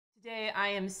Today I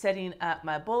am setting up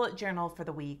my bullet journal for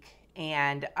the week,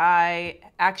 and I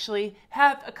actually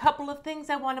have a couple of things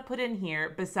I want to put in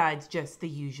here besides just the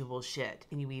usual shit.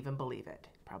 Can you even believe it?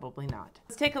 Probably not.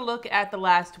 Let's take a look at the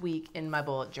last week in my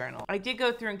bullet journal. I did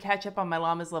go through and catch up on my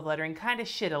Llama's love lettering kind of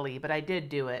shittily, but I did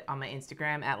do it on my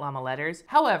Instagram at Llama Letters.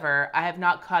 However, I have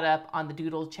not caught up on the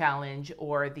doodle challenge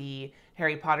or the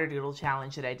Harry Potter doodle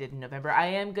challenge that I did in November. I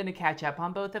am going to catch up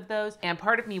on both of those, and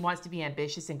part of me wants to be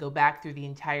ambitious and go back through the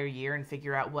entire year and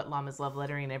figure out what Llama's love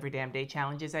lettering and every damn day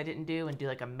challenges I didn't do and do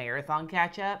like a marathon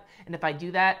catch up. And if I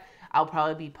do that, I'll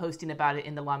probably be posting about it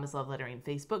in the Llama's Love Lettering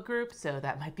Facebook group, so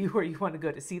that might be where you want to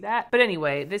go to see that. But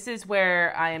anyway, this is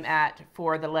where I am at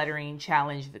for the lettering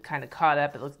challenge that kind of caught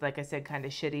up. It looks, like I said, kind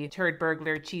of shitty. Turd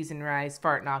burglar, cheese and rice,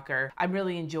 fart knocker. I'm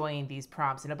really enjoying these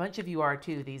prompts, and a bunch of you are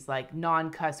too, these like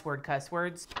non-cuss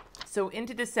words. So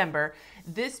into December,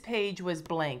 this page was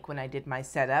blank when I did my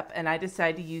setup, and I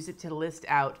decided to use it to list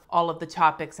out all of the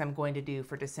topics I'm going to do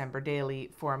for December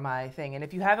daily for my thing. And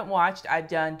if you haven't watched, I've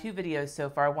done 2 videos so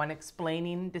far, one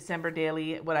explaining December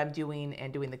daily, what I'm doing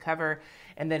and doing the cover,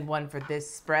 and then one for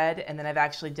this spread. And then I've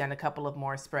actually done a couple of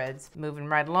more spreads. Moving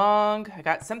right along, I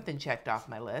got something checked off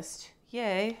my list.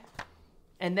 Yay.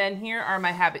 And then here are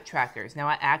my habit trackers. Now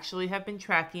I actually have been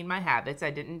tracking my habits.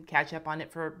 I didn't catch up on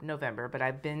it for November, but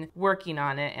I've been working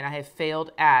on it, and I have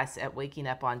failed ass at waking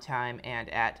up on time and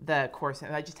at the course.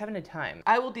 I just haven't had time.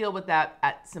 I will deal with that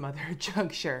at some other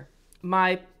juncture.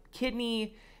 My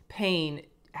kidney pain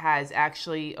has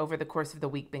actually over the course of the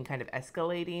week been kind of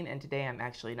escalating, and today I'm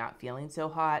actually not feeling so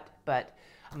hot, but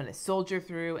I'm gonna soldier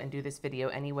through and do this video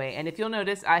anyway. And if you'll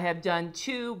notice, I have done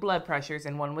 2 blood pressures,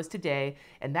 and one was today,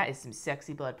 and that is some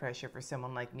sexy blood pressure for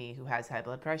someone like me who has high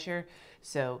blood pressure.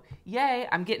 So yay,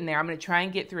 I'm getting there. I'm gonna try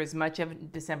and get through as much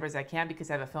of December as I can because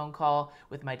I have a phone call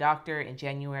with my doctor in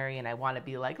January, and I wanna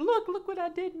be like, look what I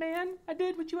did, man. I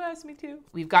did what you asked me to.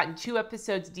 We've gotten 2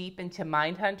 episodes deep into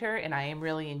Mindhunter, and I am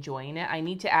really enjoying it. I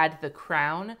need to add The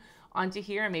Crown onto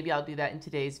here, and maybe I'll do that in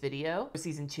today's video for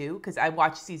season 2, because I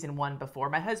watched season 1 before.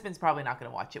 My husband's probably not going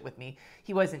to watch it with me.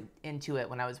 He wasn't into it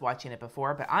when I was watching it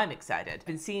before, but I'm excited. I've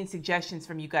been seeing suggestions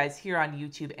from you guys here on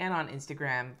YouTube and on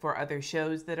Instagram for other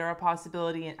shows that are a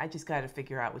possibility, and I just got to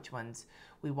figure out which ones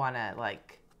we want to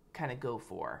like kind of go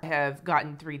for. I have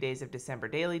gotten 3 days of December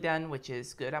daily done, which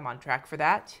is good. I'm on track for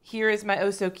that. Here is my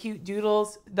oh so cute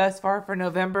doodles thus far for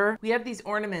November. We have these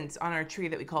ornaments on our tree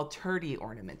that we call turdy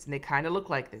ornaments, and they kind of look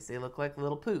like this. They look like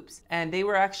little poops. And they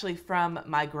were actually from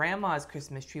my grandma's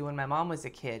Christmas tree when my mom was a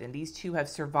kid, and these 2 have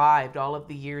survived all of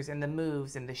the years and the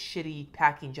moves and the shitty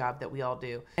packing job that we all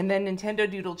do. And then Nintendo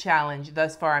Doodle Challenge.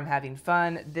 Thus far, I'm having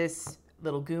fun. This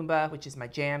little Goomba, which is my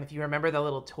jam. If you remember the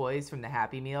little toys from the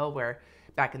Happy Meal where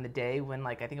back in the day when,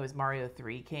 like, I think it was Mario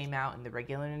 3 came out in the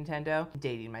regular Nintendo. I'm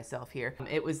dating myself here.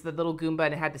 It was the little Goomba,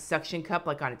 and it had the suction cup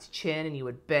like on its chin, and you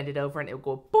would bend it over and it would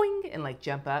go boing and like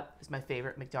jump up. It's my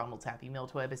favorite McDonald's Happy Meal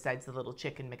toy besides the little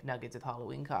chicken McNuggets with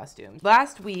Halloween costumes.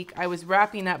 Last week, I was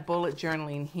wrapping up bullet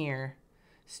journaling here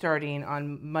starting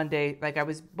on Monday. Like, I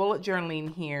was bullet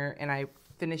journaling here and I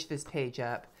finished this page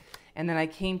up, and then I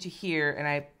came to here and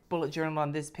I bullet journal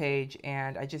on this page,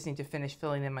 and I just need to finish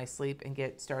filling in my sleep and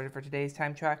get started for today's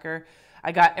time tracker.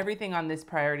 I got everything on this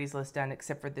priorities list done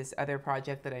except for this other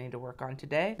project that I need to work on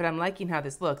today, but I'm liking how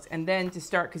this looks. And then to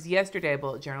start, because yesterday I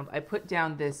bullet journaled, I put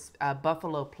down this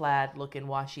buffalo plaid looking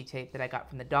washi tape that I got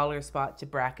from the dollar spot to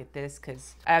bracket this,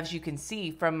 because as you can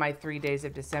see from my 3 days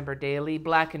of December daily,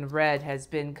 black and red has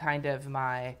been kind of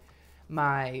my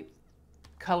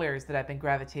colors that I've been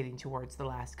gravitating towards the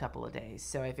last couple of days.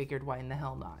 So I figured, why in the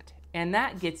hell not? And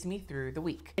that gets me through the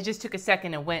week. I just took a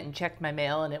second and went and checked my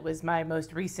mail, and it was my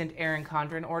most recent Erin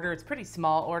Condren order. It's a pretty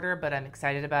small order, but I'm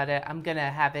excited about it. I'm gonna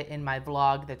have it in my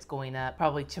vlog that's going up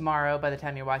probably tomorrow by the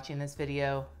time you're watching this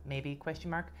video, maybe,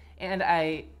 question mark.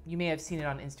 And you may have seen it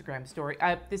on Instagram story.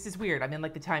 This is weird. I'm in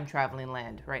like the time traveling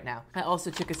land right now. I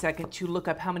also took a second to look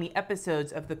up how many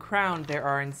episodes of The Crown there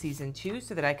are in season 2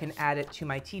 so that I can add it to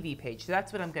my TV page. So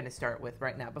that's what I'm gonna start with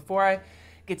right now. Before I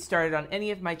get started on any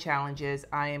of my challenges,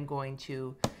 I am going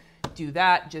to do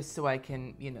that just so I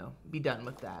can, you know, be done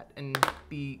with that and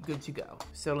be good to go.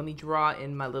 So let me draw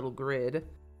in my little grid.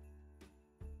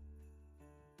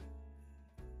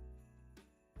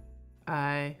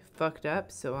 I fucked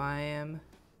up, so I am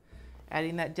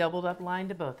adding that doubled up line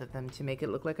to both of them to make it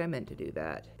look like I meant to do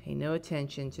that. Pay no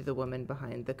attention to the woman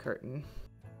behind the curtain.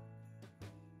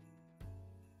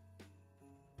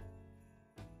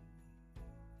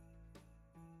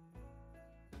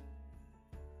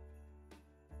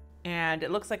 And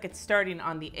it looks like it's starting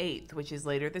on the 8th, which is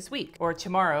later this week. Or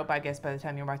tomorrow, I guess by the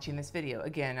time you're watching this video.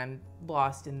 Again, I'm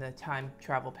lost in the time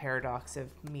travel paradox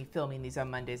of me filming these on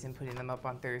Mondays and putting them up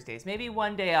on Thursdays. Maybe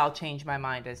one day I'll change my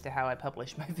mind as to how I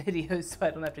publish my videos so I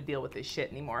don't have to deal with this shit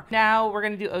anymore. Now we're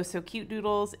gonna do Oh So Cute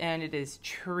doodles, and it is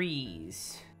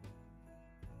trees.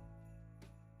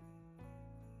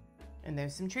 And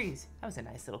there's some trees. That was a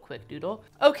nice little quick doodle.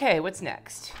 Okay, what's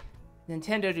next?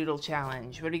 Nintendo Doodle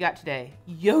Challenge. What do we got today?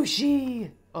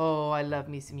 Yoshi! Oh, I love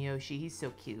me some Yoshi. He's so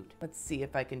cute. Let's see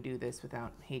if I can do this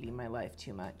without hating my life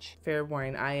too much. Fair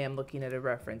warning, I am looking at a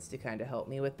reference to kind of help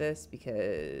me with this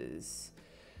because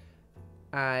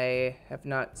I have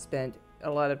not spent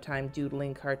a lot of time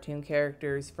doodling cartoon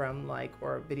characters from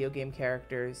or video game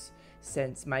characters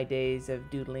since my days of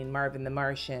doodling Marvin the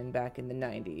Martian back in the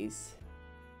 90s.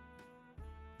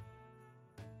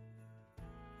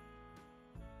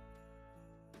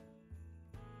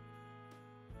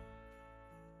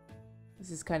 This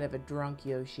is kind of a drunk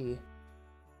Yoshi.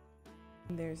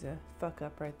 And there's a fuck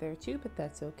up right there too, but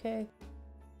that's okay.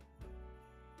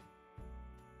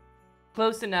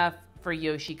 Close enough for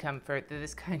Yoshi comfort that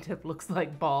this kind of looks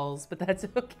like balls, but that's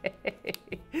okay.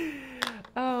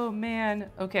 Oh man.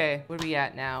 Okay, where are we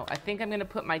at now? I think I'm gonna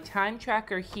put my time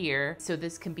tracker here so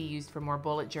this can be used for more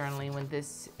bullet journaling when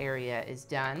this area is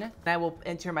done. I will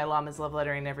enter my Llama's Love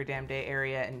Lettering Every Damn Day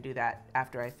area and do that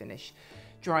after I finish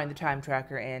drawing the time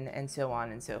tracker in, and so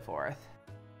on and so forth.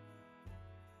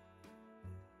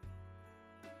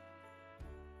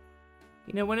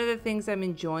 You know, one of the things I'm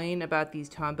enjoying about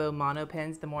these Tombow mono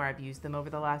pens, the more I've used them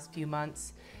over the last few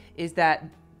months, is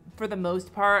that for the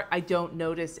most part, I don't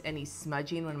notice any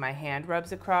smudging when my hand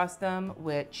rubs across them,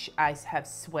 which I have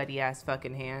sweaty ass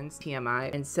fucking hands,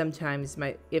 TMI. And sometimes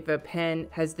if a pen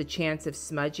has the chance of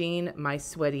smudging, my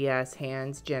sweaty ass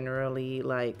hands generally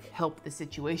help the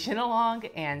situation along.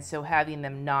 And so having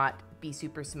them not be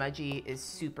super smudgy is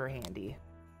super handy.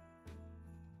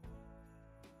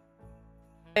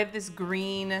 I have this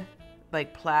green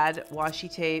plaid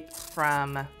washi tape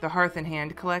from the Hearth and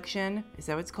Hand collection. Is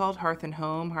that what it's called? Hearth and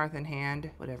Home, Hearth and Hand,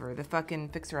 whatever. The fucking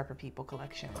Fixer Upper People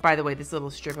collection. By the way, this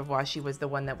little strip of washi was the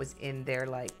one that was in their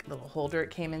little holder it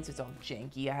came in, so it's all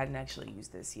janky. I hadn't actually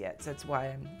used this yet, so that's why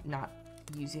I'm not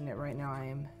using it right now. I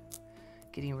am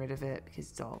getting rid of it because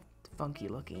it's all funky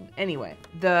looking. Anyway,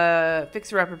 the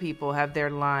Fixer Upper People have their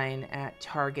line at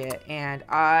Target, and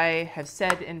I have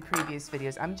said in previous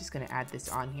videos, I'm just going to add this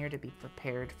on here to be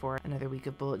prepared for another week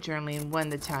of bullet journaling when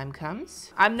the time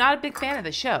comes. I'm not a big fan of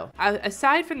the show.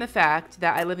 Aside from the fact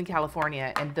that I live in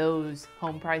California and those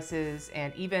home prices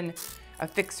and even a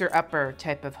fixer-upper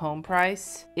type of home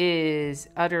price is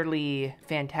utterly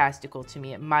fantastical to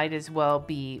me. It might as well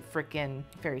be frickin'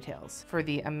 fairy tales for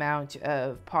the amount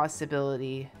of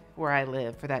possibility where I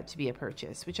live for that to be a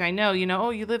purchase, which I know, oh,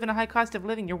 you live in a high cost of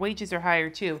living, your wages are higher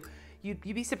too. You'd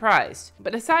be surprised.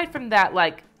 But aside from that,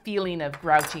 feeling of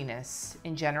grouchiness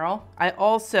in general, I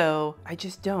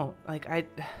just don't,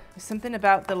 something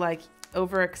about the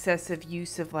over excessive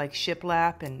use of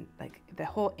shiplap and the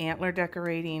whole antler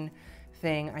decorating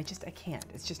thing, I can't.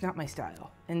 It's just not my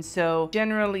style. And so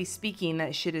generally speaking,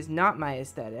 that shit is not my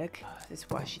aesthetic. This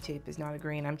washi tape is not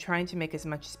agreeing. I'm trying to make as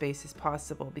much space as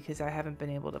possible because I haven't been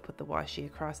able to put the washi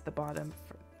across the bottom.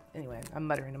 Anyway, I'm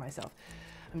muttering to myself.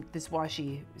 This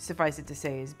washi, suffice it to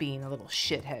say, is being a little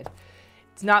shithead.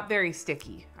 It's not very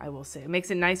sticky, I will say. It makes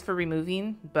it nice for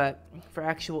removing, but for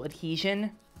actual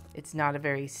adhesion, it's not a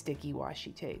very sticky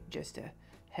washi tape, just a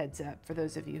heads up for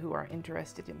those of you who are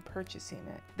interested in purchasing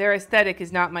it. Their aesthetic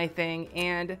is not my thing,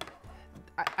 and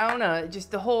I don't know,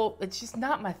 it's just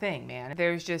not my thing, man.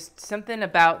 There's just something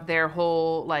about their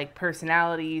whole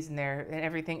personalities and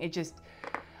everything.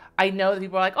 I know that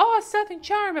people are like, oh, Southern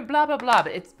charm and blah, blah, blah,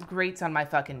 but it grates on my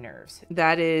fucking nerves.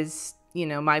 That is,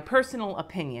 my personal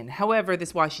opinion. However,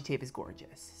 this washi tape is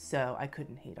gorgeous, so I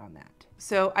couldn't hate on that.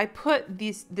 So I put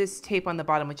this tape on the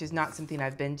bottom, which is not something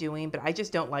I've been doing, but I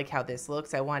just don't like how this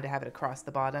looks. I wanted to have it across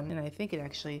the bottom, and I think it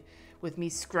actually, with me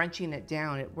scrunching it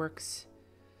down, it works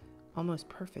almost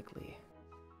perfectly.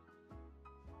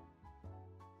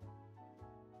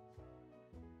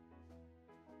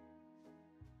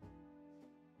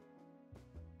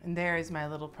 And there is my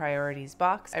little priorities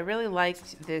box. I really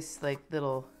liked this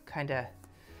little kind of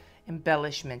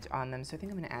embellishment on them, so I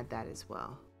think I'm gonna add that as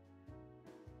well.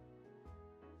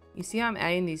 You see how I'm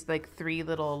adding these 3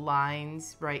 little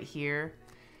lines right here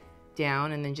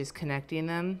down and then just connecting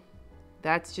them?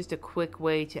 That's just a quick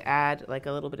way to add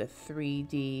a little bit of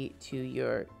 3D to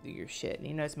your shit. And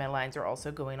you notice my lines are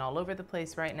also going all over the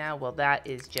place right now. Well, that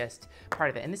is just part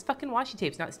of it. And this fucking washi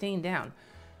tape's not staying down.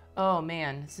 Oh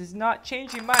man, this is not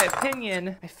changing my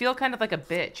opinion. I feel kind of like a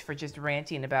bitch for just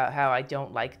ranting about how I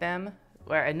don't like them.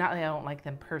 Or not that I don't like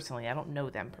them personally, I don't know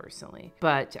them personally.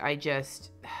 But I just,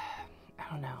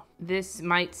 I don't know. This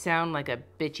might sound like a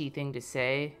bitchy thing to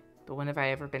say, but when have I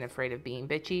ever been afraid of being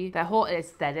bitchy? That whole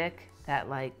aesthetic, that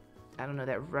like, I don't know,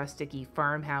 that rusticy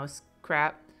farmhouse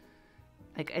crap.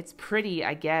 Like, it's pretty,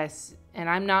 I guess. And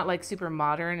I'm not like super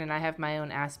modern, and I have my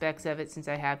own aspects of it since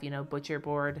I have, you know, butcher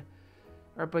board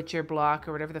or butcher block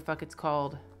or whatever the fuck it's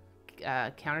called,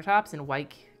 countertops and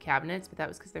white cabinets, but that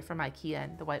was because they're from IKEA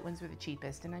and the white ones were the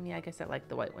cheapest. And I mean, I guess I like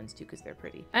the white ones too because they're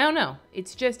pretty. I don't know.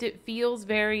 It's just, it feels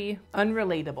very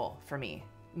unrelatable for me.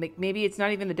 Maybe it's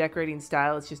not even the decorating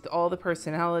style. It's just all the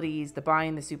personalities, the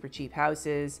buying the super cheap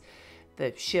houses,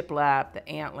 the shiplap, the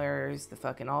antlers, the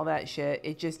fucking all that shit.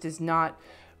 It just does not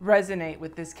resonate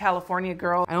with this California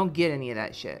girl. I don't get any of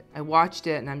that shit. I watched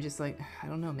it and I'm just like, I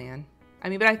don't know, man. I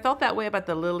mean, but I felt that way about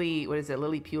the Lily, what is it,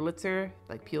 Lily Pulitzer?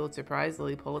 Like Pulitzer Prize,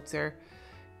 Lily Pulitzer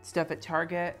stuff at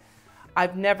Target.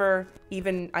 I've never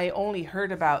even, I only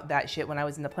heard about that shit when I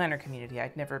was in the planner community.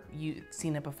 I'd never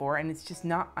seen it before, and it's just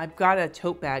not, I've got a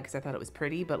tote bag because I thought it was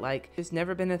pretty, but like, it's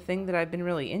never been a thing that I've been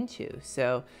really into.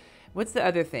 So what's the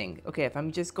other thing? Okay, if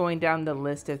I'm just going down the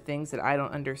list of things that I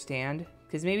don't understand,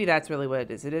 because maybe that's really what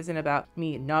it is. It isn't about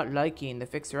me not liking the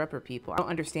fixer-upper people. I don't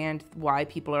understand why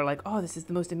people are like, oh, this is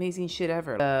the most amazing shit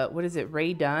ever. What is it,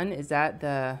 Ray Dunn? Is that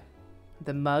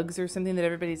the mugs or something that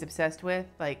everybody's obsessed with?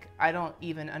 Like, I don't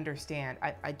even understand.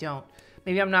 I don't.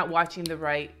 Maybe I'm not watching the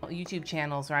right YouTube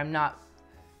channels, or I'm not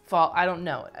I don't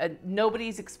know.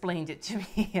 Nobody's explained it to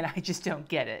me and I just don't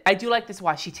get it. I do like this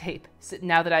washi tape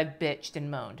now that I've bitched and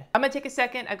moaned. I'm gonna take a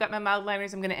second. I've got my mild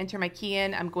liners. I'm gonna enter my key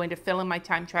in. I'm going to fill in my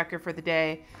time tracker for the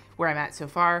day, where I'm at so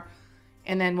far,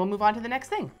 and then we'll move on to the next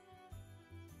thing.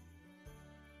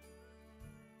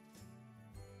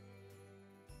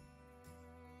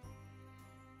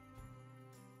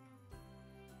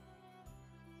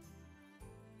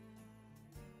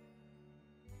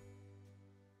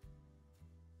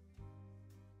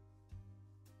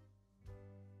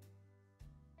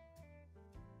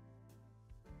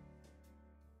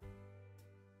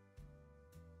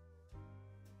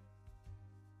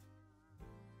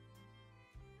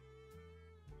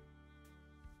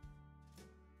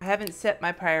 I haven't set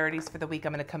my priorities for the week.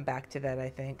 I'm going to come back to that, I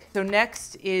think. So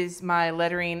next is my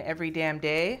lettering every damn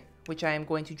day, which I am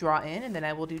going to draw in, and then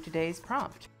I will do today's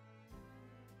prompt.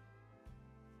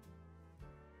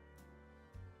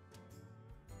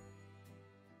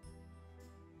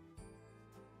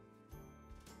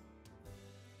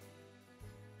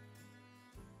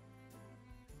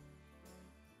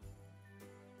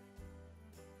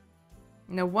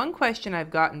 Now, one question I've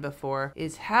gotten before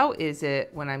is, how is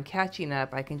it when I'm catching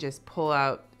up, I can just pull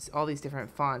out all these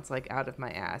different fonts like out of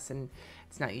my ass? And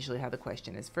it's not usually how the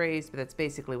question is phrased, but that's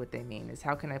basically what they mean, is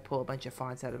how can I pull a bunch of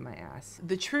fonts out of my ass?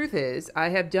 The truth is, I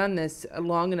have done this a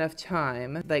long enough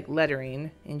time, like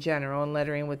lettering in general and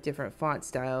lettering with different font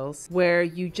styles, where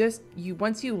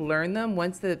once you learn them,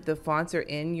 once the fonts are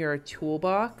in your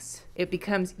toolbox, it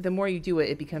becomes, the more you do it,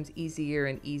 it becomes easier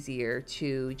and easier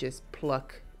to just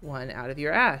pluck one out of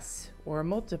your ass, or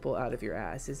multiple out of your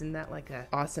ass. Isn't that like an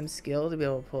awesome skill to be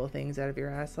able to pull things out of your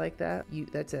ass like that?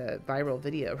 That's a viral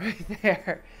video right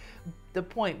there. The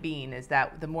point being is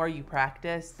that the more you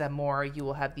practice, the more you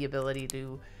will have the ability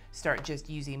to start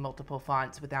just using multiple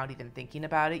fonts without even thinking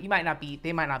about it. They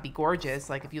might not be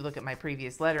gorgeous. Like if you look at my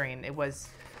previous lettering, it was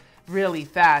really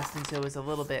fast, and so it was a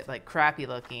little bit like crappy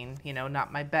looking, you know,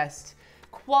 not my best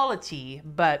quality,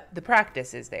 but the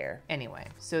practice is there anyway.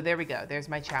 So there we go. There's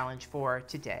my challenge for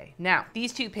today. Now,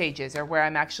 these 2 pages are where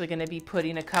I'm actually going to be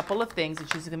putting a couple of things,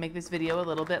 which is going to make this video a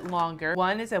little bit longer.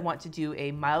 One is I want to do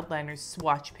a mild liners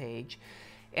swatch page,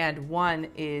 and one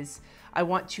is I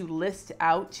want to list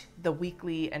out the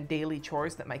weekly and daily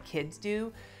chores that my kids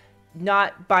do.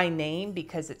 Not by name,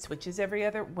 because it switches every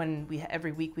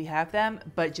week we have them,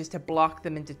 but just to block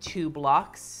them into 2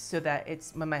 blocks, so that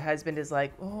it's when my husband is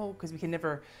like, oh, because we can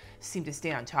never seem to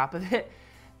stay on top of it,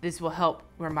 this will help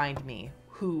remind me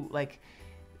who, like,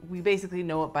 we basically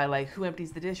know it by like who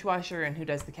empties the dishwasher and who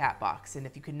does the cat box. And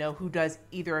if you can know who does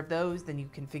either of those, then you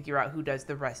can figure out who does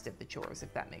the rest of the chores,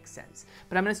 if that makes sense.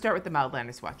 But I'm going to start with the mild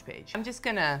liner swatch page. I'm just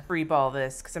going to freeball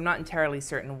this because I'm not entirely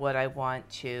certain what I want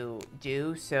to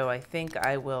do. So I think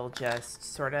I will just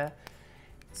sort of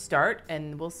start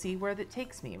and we'll see where that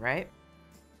takes me, right?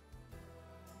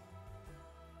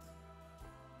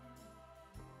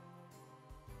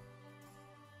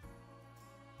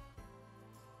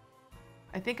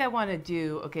 I think I want to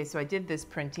do, okay, so I did this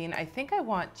printing. I think I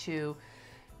want to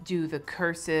do the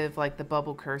cursive, like the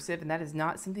bubble cursive, and that is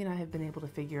not something I have been able to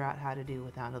figure out how to do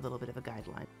without a little bit of a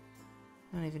guideline.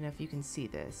 I don't even know if you can see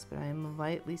this, but I am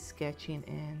lightly sketching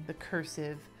in the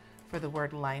cursive for the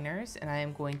word liners, and I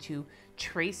am going to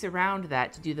trace around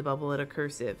that to do the bubble letter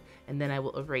cursive, and then I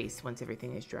will erase once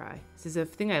everything is dry. This is a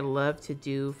thing I love to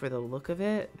do for the look of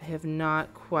it. I have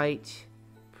not quite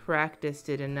practiced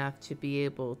it enough to be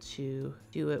able to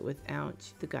do it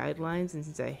without the guidelines, and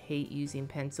since I hate using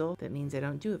pencil, that means I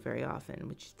don't do it very often,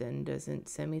 which then doesn't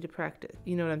send me to practice.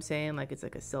 You know what I'm saying? Like, it's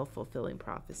like a self-fulfilling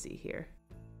prophecy here.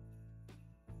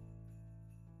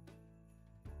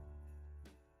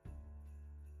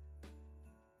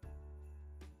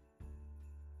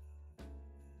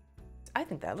 I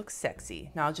think that looks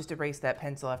sexy. Now I'll just erase that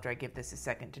pencil after I give this a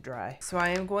second to dry. So I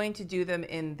am going to do them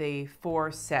in the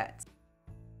 4 sets.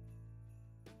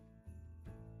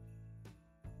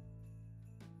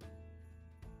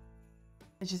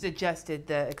 I just adjusted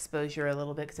the exposure a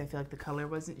little bit because I feel like the color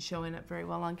wasn't showing up very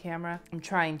well on camera. I'm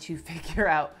trying to figure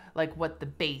out like what the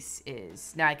base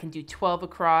is. Now I can do 12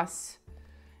 across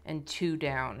and 2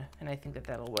 down, and I think that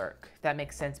that'll work. That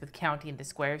makes sense with counting the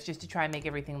squares, just to try and make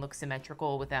everything look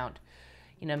symmetrical without,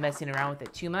 you know, messing around with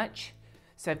it too much.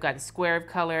 So I've got a square of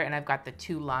color and I've got the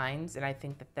 2 lines, and I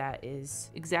think that that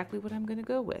is exactly what I'm gonna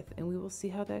go with, and we will see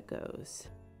how that goes.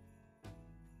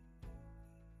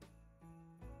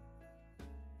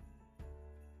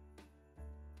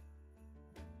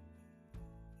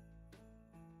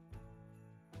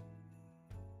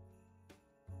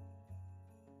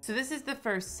 So this is the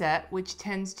first set, which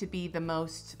tends to be the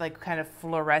most like kind of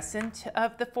fluorescent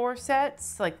of the 4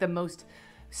 sets, like the most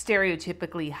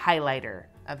stereotypically highlighter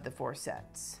of the 4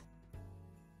 sets.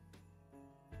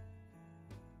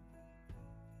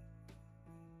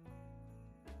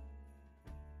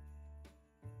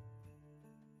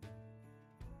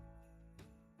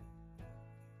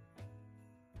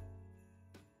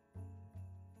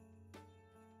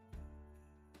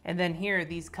 And then here are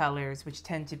these colors, which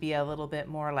tend to be a little bit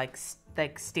more like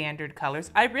standard colors.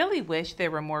 I really wish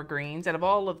there were more greens. Out of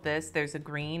all of this, there's a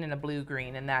green and a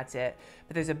blue-green, and that's it.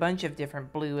 But there's a bunch of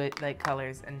different blue like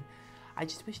colors, and I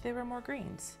just wish there were more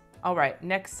greens. All right,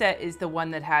 next set is the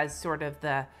one that has sort of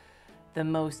the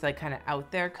most like kind of out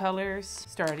there colors,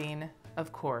 starting,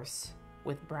 of course,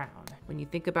 with brown. When you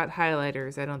think about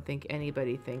highlighters, I don't think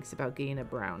anybody thinks about getting a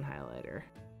brown highlighter.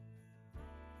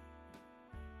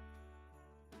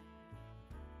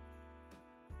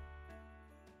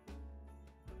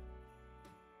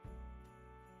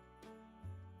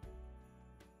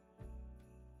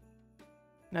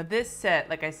 Now this set,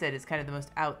 like I said, is kind of the most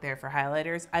out there for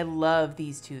highlighters. I love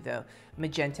these 2 though,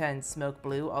 magenta and smoke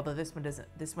blue, although this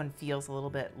one feels a little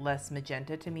bit less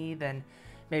magenta to me than,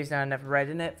 maybe there's not enough red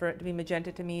in it for it to be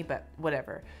magenta to me, but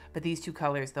whatever. But these 2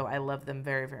 colors though, I love them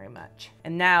very, very much.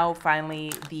 And now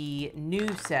finally the new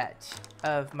set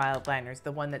of mild liners,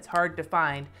 the one that's hard to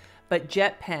find, but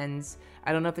Jet Pens,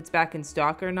 I don't know if it's back in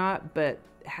stock or not, but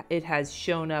it has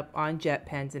shown up on Jet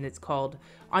Pens, and it's called,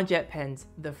 on Jet Pens,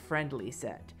 the Friendly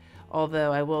set.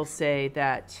 Although I will say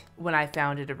that when I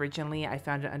found it originally, I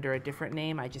found it under a different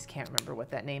name. I just can't remember what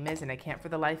that name is, and I can't for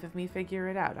the life of me figure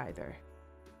it out either.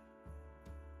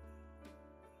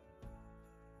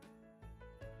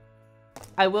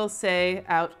 I will say,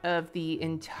 out of the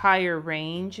entire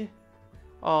range,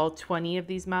 all 20 of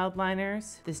these mild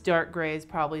liners, this dark gray is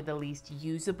probably the least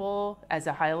usable as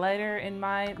a highlighter in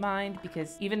my mind,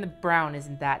 because even the brown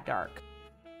isn't that dark.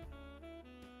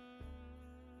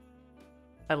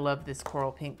 I love this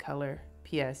coral pink color.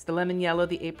 P.S. The lemon yellow,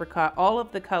 the apricot, all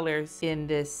of the colors in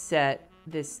this set,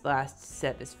 this last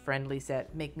set, this friendly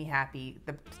set, make me happy.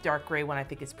 The dark gray one I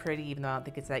think is pretty, even though I don't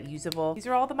think it's that usable. These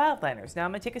are all the mild liners. Now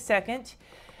I'm gonna take a second,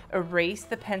 erase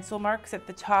the pencil marks at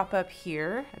the top up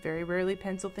here. I very rarely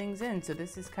pencil things in, so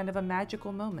this is kind of a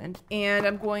magical moment. And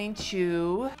I'm going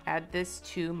to add this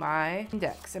to my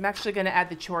index. I'm actually gonna add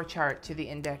the chore chart to the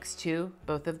index too,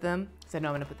 both of them, because I know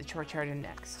I'm gonna put the chore chart in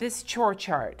next. This chore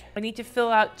chart, I need to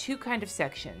fill out 2 kind of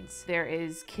sections. There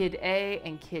is Kid A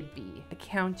and Kid B.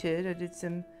 I did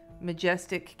some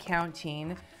majestic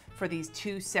counting for these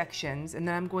 2 sections, and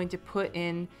then I'm going to put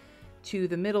in to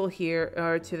the middle here,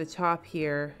 or to the top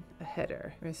here, a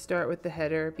header. I'm gonna start with the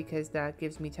header because that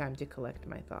gives me time to collect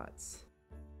my thoughts.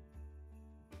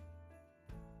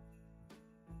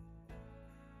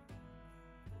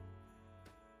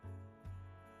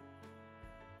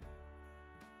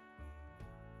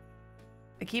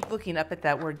 I keep looking up at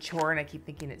that word chore and I keep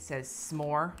thinking it says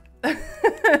s'more. I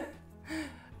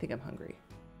think I'm hungry.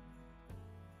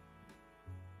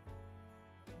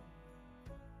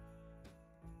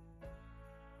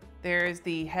 There's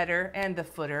the header and the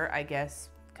footer, I guess,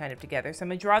 kind of together. So I'm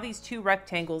gonna draw these 2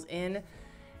 rectangles in,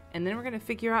 and then we're gonna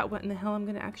figure out what in the hell I'm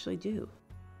gonna actually do.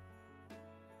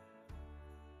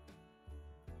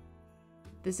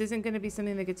 This isn't gonna be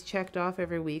something that gets checked off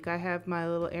every week. I have my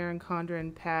little Erin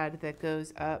Condren pad that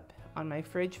goes up on my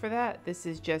fridge for that. This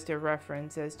is just a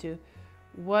reference as to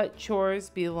what chores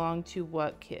belong to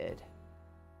what kid.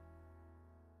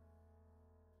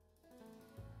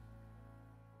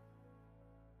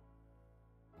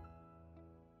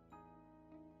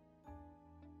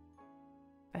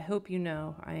 I hope you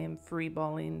know I am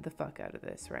freeballing the fuck out of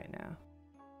this right now.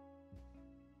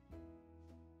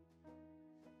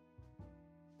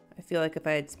 I feel like if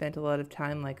I had spent a lot of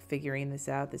time like figuring this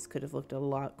out, this could have looked a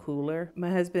lot cooler. My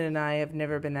husband and I have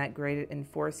never been that great at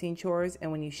enforcing chores,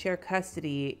 and when you share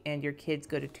custody and your kids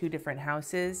go to 2 different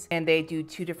houses and they do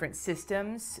 2 different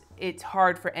systems, it's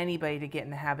hard for anybody to get in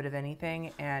the habit of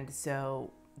anything. And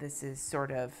so this is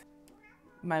sort of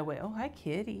my way. Oh, hi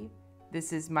kitty.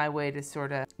 This is my way to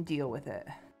sort of deal with it.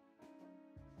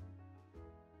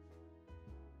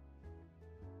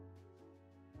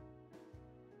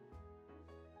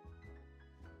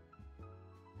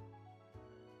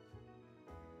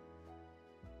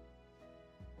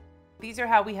 These are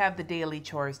how we have the daily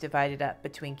chores divided up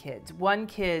between kids. One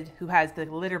kid who has the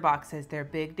litter box as their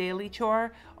big daily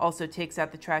chore also takes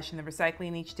out the trash and the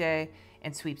recycling each day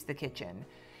and sweeps the kitchen.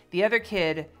 The other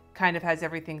kid kind of has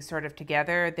everything sort of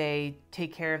together. They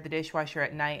take care of the dishwasher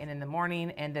at night and in the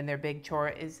morning, and then their big chore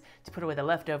is to put away the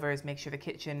leftovers, make sure the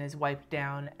kitchen is wiped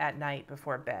down at night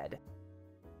before bed.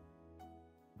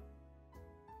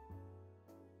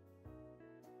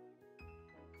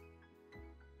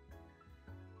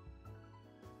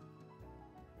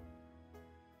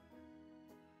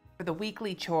 For the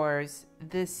weekly chores,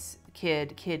 this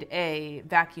kid, Kid A,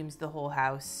 vacuums the whole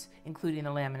house, including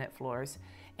the laminate floors,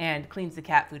 and cleans the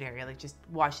cat food area, like just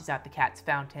washes out the cat's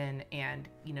fountain and,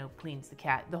 you know, cleans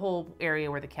the whole area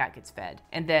where the cat gets fed.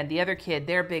 And then the other kid,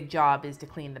 their big job is to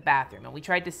clean the bathroom. And we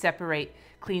tried to separate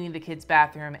cleaning the kid's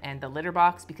bathroom and the litter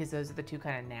box because those are the 2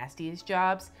 kind of nastiest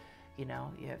jobs. You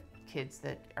know, you have kids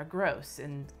that are gross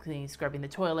and scrubbing the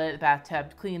toilet, the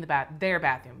bathtub, cleaning their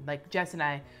bathroom. Like Jess and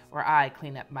I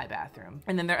clean up my bathroom.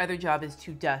 And then their other job is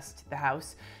to dust the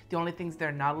house. The only things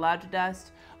they're not allowed to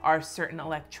dust are certain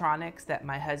electronics that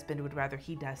my husband would rather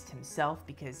he dust himself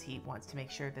because he wants to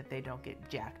make sure that they don't get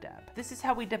jacked up. This is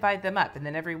how we divide them up, and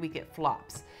then every week it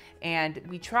flops. And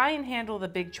we try and handle the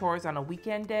big chores on a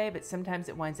weekend day, but sometimes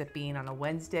it winds up being on a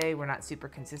Wednesday. We're not super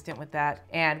consistent with that,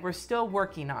 and we're still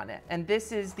working on it. And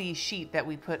this is the sheet that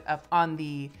we put up on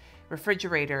the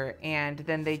refrigerator, and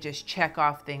then they just check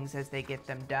off things as they get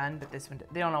them done. But this one,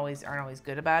 they aren't always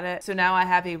good about it. So now I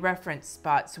have a reference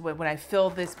spot. So when I fill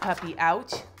this puppy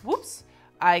out, whoops,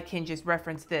 I can just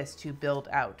reference this to build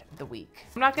out the week.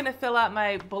 I'm not gonna fill out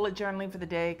my bullet journaling for the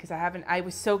day because I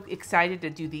was so excited to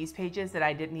do these pages that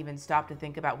I didn't even stop to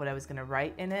think about what I was gonna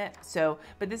write in it. So,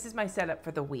 but this is my setup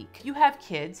for the week. If you have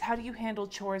kids, how do you handle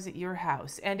chores at your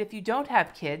house? And if you don't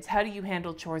have kids, how do you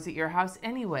handle chores at your house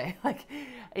anyway? Like,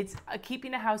 it's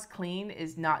keeping a house clean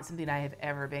is not something I have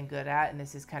ever been good at, and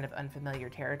this is kind of unfamiliar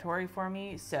territory for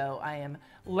me. So I am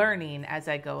learning as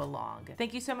I go along.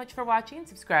 Thank you so much for watching.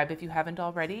 Subscribe if you haven't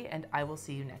already, and I will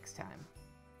see you next time.